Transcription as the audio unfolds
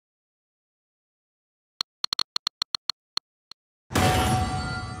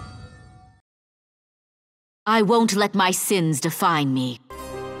I won't let my sins define me.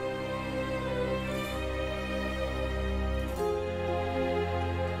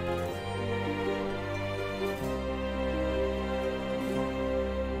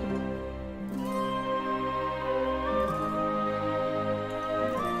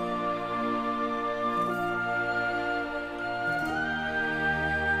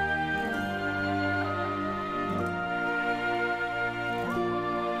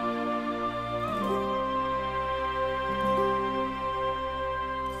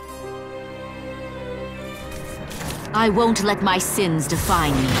 I won't let my sins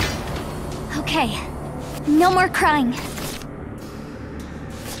define me. Okay, no more crying.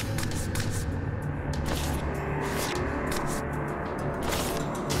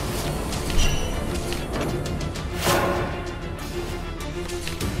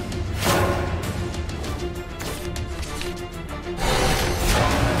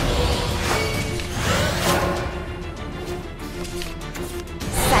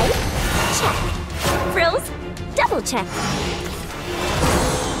 Sight? Check. Frills? Double check.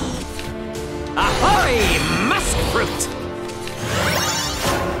 Ahoy, Muskfruit!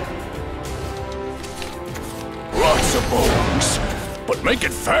 Lots of bones, but make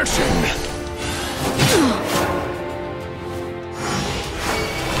it fashion.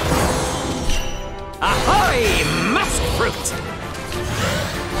 Ahoy, Muskfruit!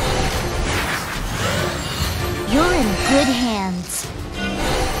 You're in good hands.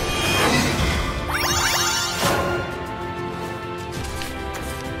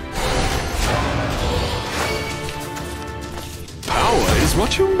 Power is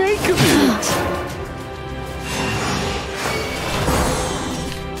what you make of it.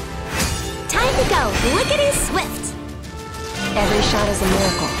 Time to go, lickety swift. Every shot is a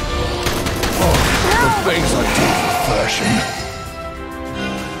miracle. The things I do for fashion.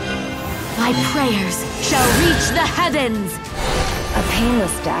 My prayers shall reach the heavens! A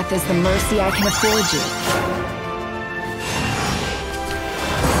painless death is the mercy I can afford you.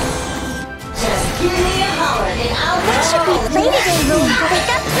 Just give me a holler and I'll What should we play today, Lily? Wake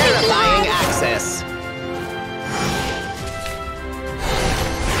up, Verifying sleepyhead! access.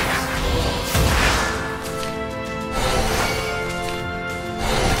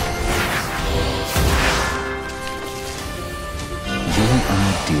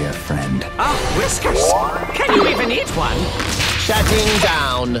 Dear friend. Ah, Whiskers! Can you even eat one? Shutting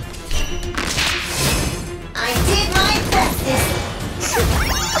down. I did my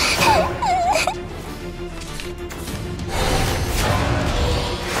bestest.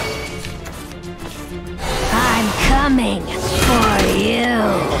 I'm coming for you.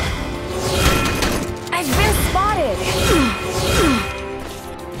 I've been spotted.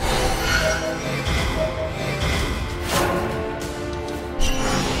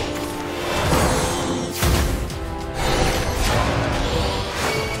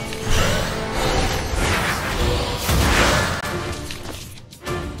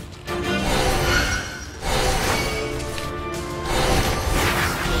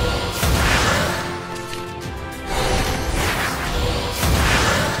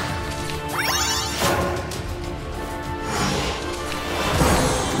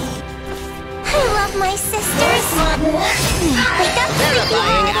 My sisters! Wake up,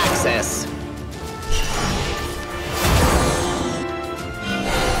 Verifying sleepyhead! access.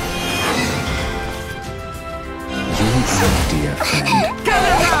 Dear friend.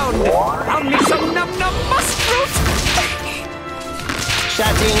 Gather round! Found me some num-num Muskfruit!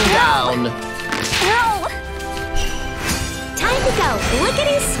 Shutting down. Ow! Time to go,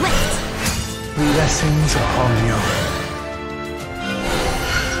 lickety swift. Blessings upon you.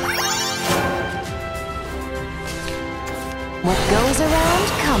 What goes around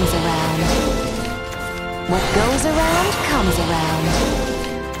comes around. What goes around comes around.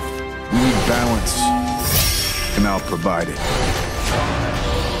 You need balance, and I'll provide it.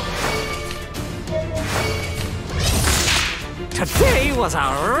 Today was a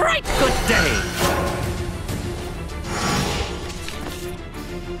right good day.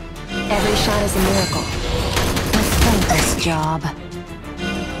 Every shot is a miracle. A thankless job.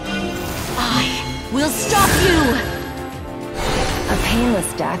 I will stop you! A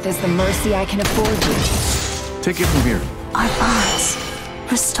painless death is the mercy I can afford you. Take it from here. Our bonds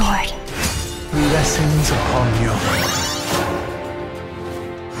restored. Blessings upon you.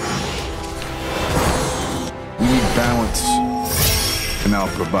 You need balance, and I'll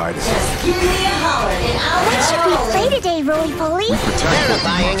provide it. Just give me a holler and I'll What should we play today, Roly-Poly? We protect what we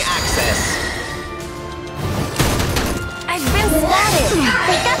Verifying must. access. I've been spotted.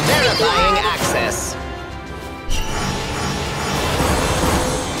 Wake up, Verifying sleepyhead! access.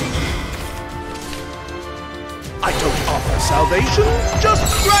 salvation, just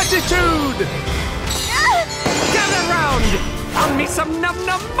gratitude! Gather round! Found me some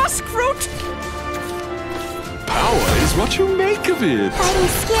num-num muskfruit! Power is what you make of it.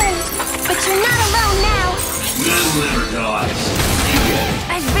 Fighting's scary, but you're not alone now.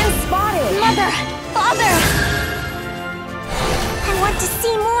 I've been spotted! Mother! Father! I want to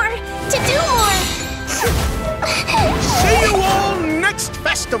see more, to do more! See you all next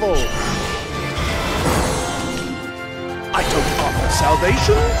festival! I don't offer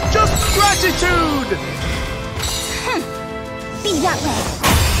salvation, just gratitude! Be that way.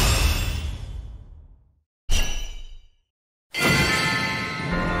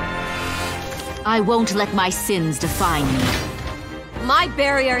 I won't let my sins define me. My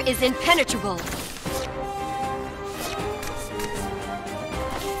barrier is impenetrable.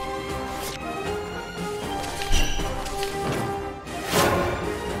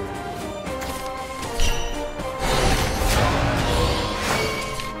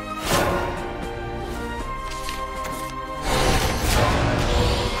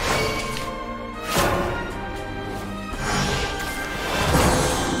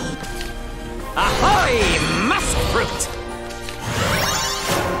 Ahoy, Muskfruit!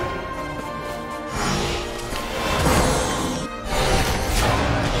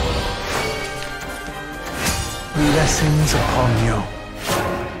 Blessings upon you.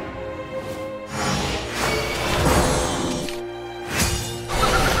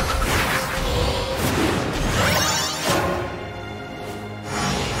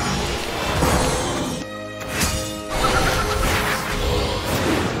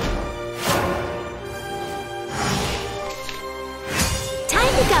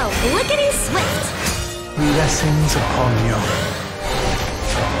 Time to go, lickety-swift! Blessings upon you.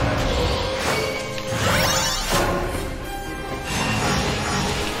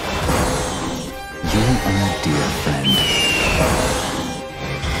 You are dear friend.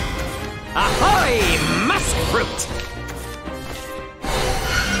 Ahoy, Muskfruit!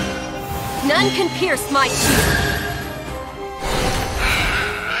 None can pierce my shield.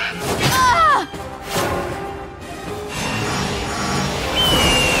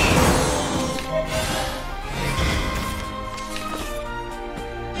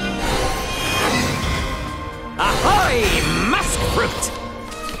 Ahoy, Muskfruit!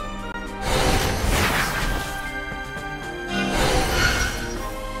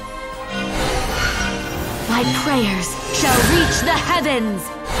 My prayers shall reach the heavens!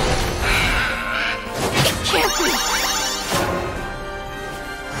 It can't be!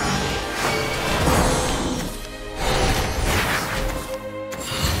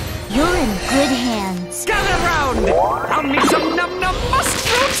 You're in good hands. Gather round! Found me some num-num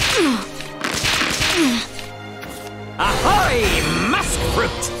muskfruit! Ahoy,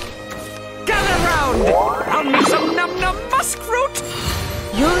 Muskfruit! Gather round! Found me some num-num muskfruit!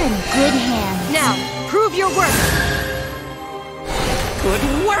 You're in good hands. Now, prove your worth! Good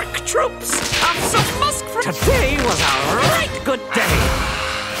work, troops! Have some muskfruit! Today was a right good day!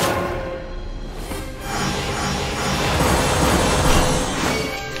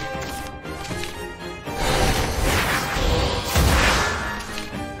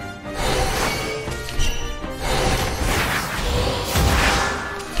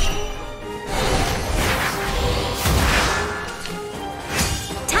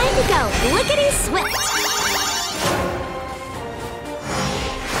 Time to go, lickety-swift!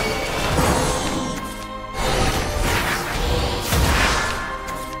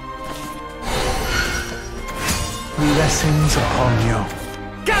 Blessings upon you.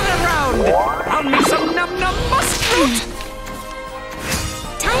 Gather round! Found me some num-num muskfruit!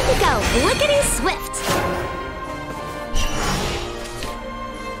 Time to go, lickety-swift!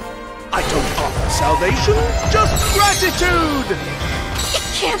 I don't offer salvation, just gratitude! It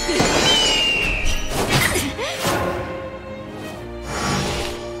can't be!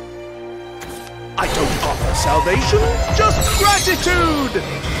 I don't offer salvation, just gratitude!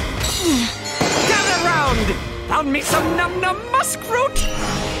 Gather round! Found me some num-num muskfruit!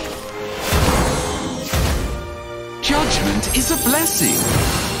 Judgment is a blessing.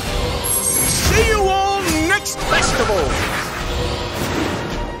 See you all next festival!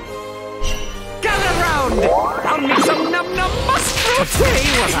 Gather round! Found me some num-num muskfruit! Today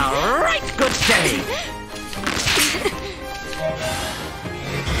was a right good day!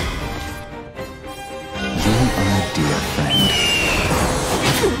 You are dear friend.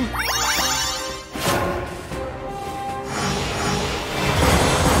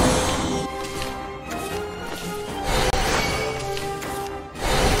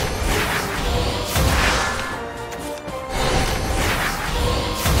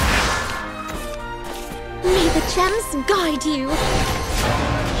 gems guide you.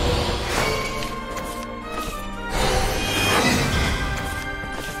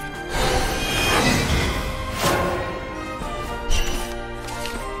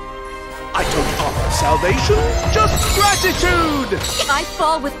 I don't offer salvation, just gratitude! I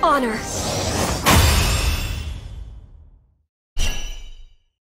fall with honor.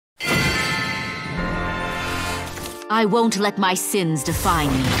 I won't let my sins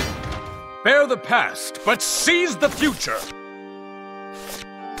define me. Bear the past, but seize the future!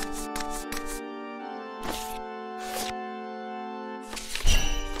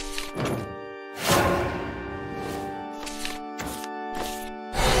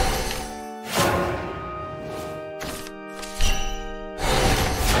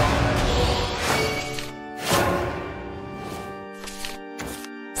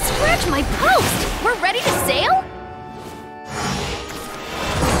 Scratch my post! We're ready to sail?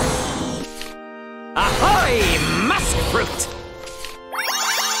 Ahoy, Muskfruit!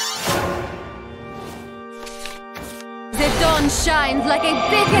 The dawn shines like a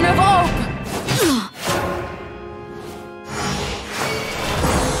beacon of hope!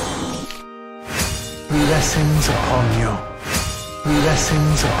 Blessings upon you.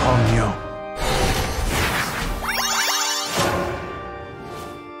 Blessings upon you.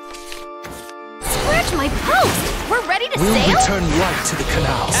 Scratch my post! We're ready to We'll sail? return light to the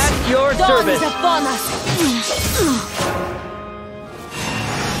canals. At your Dawn service! is upon us!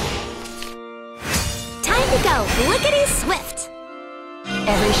 Time to go, lickety swift.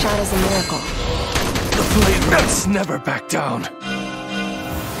 Every shot is a miracle. The Blade Knights never back down.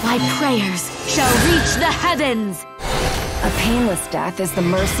 My prayers shall reach the heavens! A painless death is the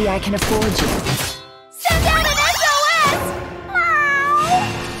mercy I can afford you. Send out an SOS!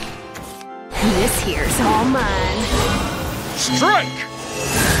 This here's all mine. Strike!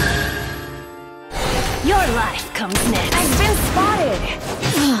 Your life comes next. I've been spotted!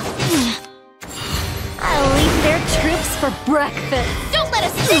 I'll leave their troops for breakfast. Don't let a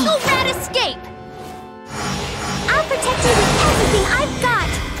single rat escape! I'll protect you with everything I've got!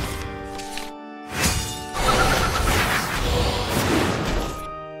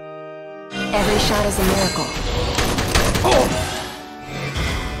 Every shot is a miracle.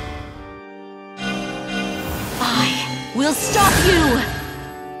 I will stop you!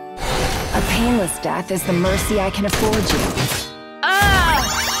 A painless death is the mercy I can afford you.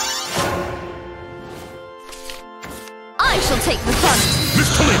 I shall take the fun.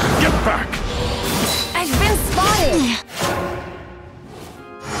 Miss Talib, get back! I've been spotted!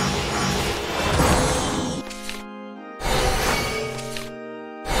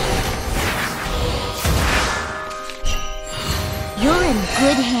 You're in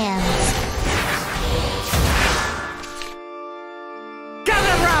good hands.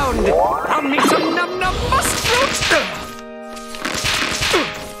 Gather round! I'll meet some num-num Muskfruit!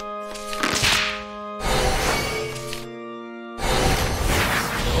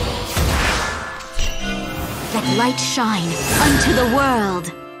 Let light shine unto the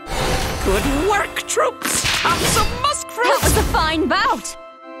world. Good work, troops! Have some Muskfruit! That was a fine bout.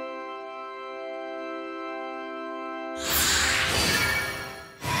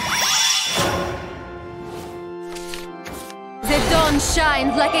 The dawn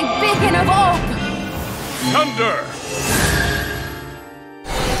shines like a beacon of hope. Thunder!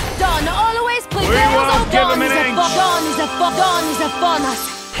 Dawn always prevails. won't give him an inch. Dawn is upon us.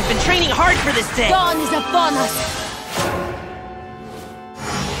 I've been training hard for this day! Dawn is upon us.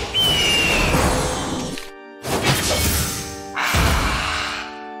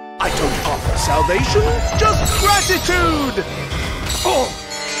 I don't offer salvation, just gratitude! Oh!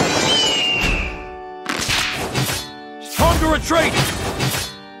 Time to retreat!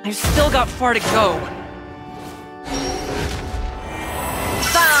 I've still got far to go.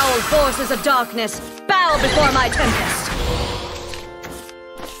 Foul forces of darkness, bow before my tempest.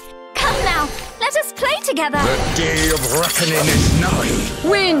 Come now, let us play together. The day of reckoning is nigh.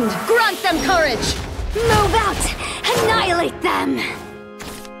 Wind, grant them courage. Move out, annihilate them.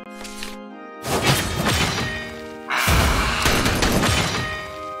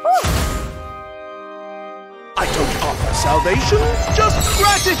 I don't offer salvation, just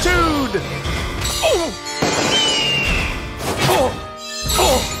gratitude!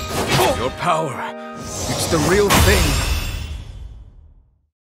 Your power, it's the real thing.